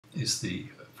is the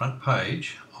front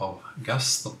page of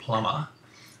Gus the Plumber,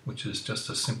 which is just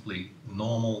a simply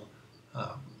normal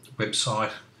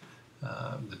website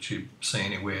that you see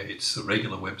anywhere. It's a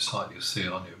regular website, you see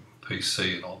it on your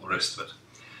PC and all the rest of it.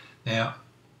 Now,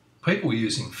 people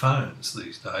using phones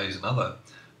these days and other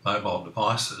mobile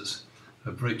devices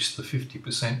have reached the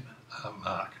 50%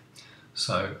 mark.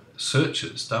 So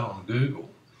searches done on Google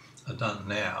are done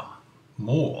now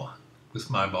more with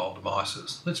mobile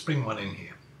devices. Let's bring one in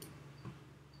here.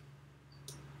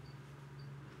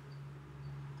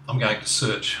 I'm going to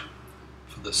search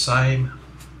for the same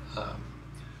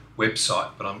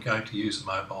website, but I'm going to use a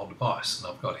mobile device.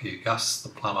 And I've got here Gus the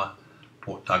Plumber,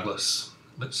 Port Douglas.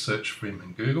 Let's search for him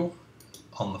in Google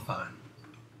on the phone.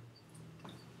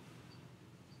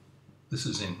 This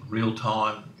is in real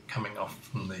time, coming off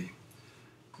from the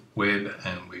web,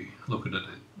 and we look at it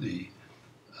at the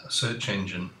search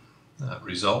engine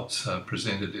results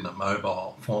presented in a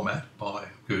mobile format by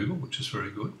Google, which is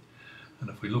very good. And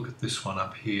if we look at this one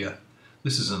up here,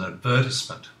 this is an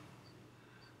advertisement.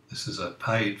 This is a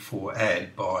paid for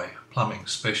ad by plumbing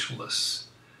specialists,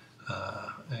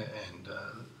 and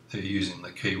they're using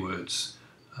the keywords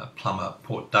plumber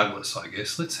Port Douglas, I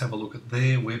guess. Let's have a look at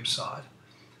their website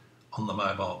on the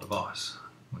mobile device.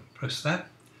 We press that,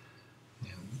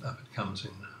 and up it comes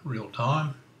in real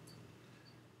time.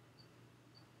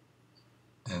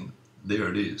 And there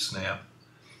it is. Now,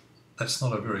 that's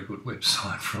not a very good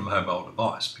website for a mobile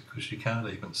device because you can't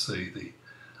even see the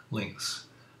links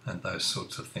and those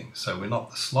sorts of things. So we're not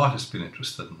the slightest bit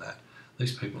interested in that.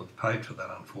 These people have paid for that,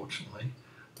 unfortunately.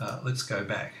 Let's go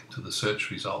back to the search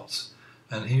results,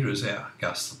 and here is our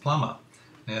Gus the Plumber.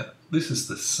 Now, this is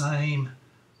the same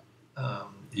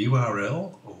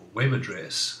URL or web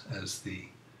address as the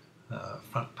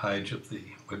front page of the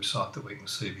website that we can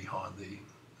see behind the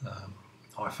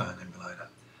iPhone emulator.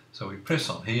 So we press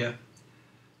on here,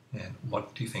 and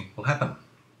what do you think will happen?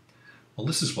 Well,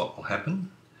 this is what will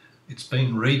happen. It's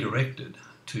been redirected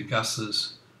to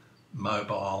Gus's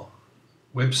mobile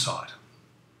website.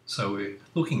 So we're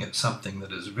looking at something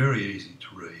that is very easy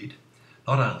to read.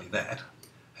 Not only that,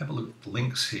 have a look at the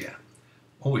links here.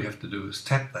 All we have to do is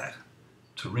tap that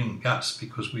to ring Gus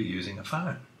because we're using a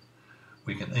phone.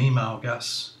 We can email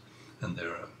Gus, and there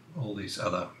are all these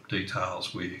other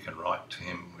details where you can write to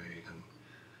him, where you can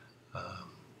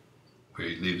where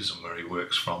he lives and where he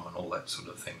works from and all that sort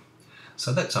of thing.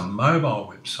 So that's a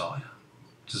mobile website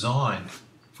designed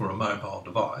for a mobile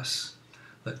device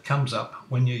that comes up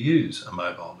when you use a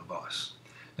mobile device.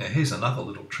 Now here's another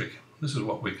little trick. This is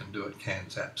what we can do at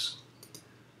Cairns Apps.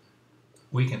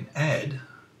 We can add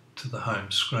to the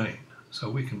home screen. So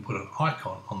we can put an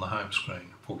icon on the home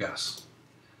screen for Gus.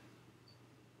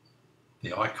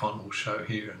 The icon will show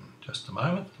here in just a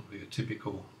moment. It'll be a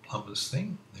typical plumber's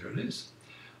thing. There it is.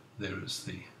 There is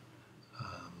the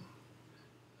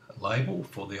label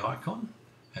for the icon,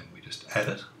 and we just add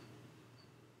it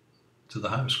to the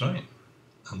home screen.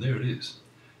 And there it is.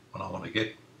 When I want to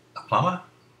get a plumber,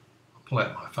 I pull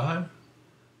out my phone,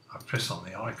 I press on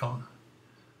the icon,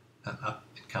 and up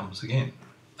it comes again.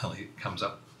 Only it comes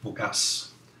up for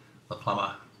Gus the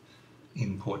Plumber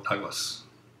in Port Douglas.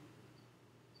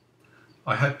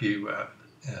 I hope you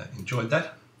enjoyed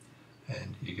that,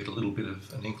 and you get a little bit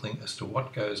of an inkling as to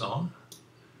what goes on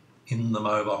in the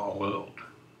mobile world.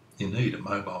 You need a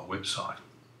mobile website.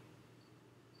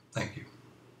 Thank you.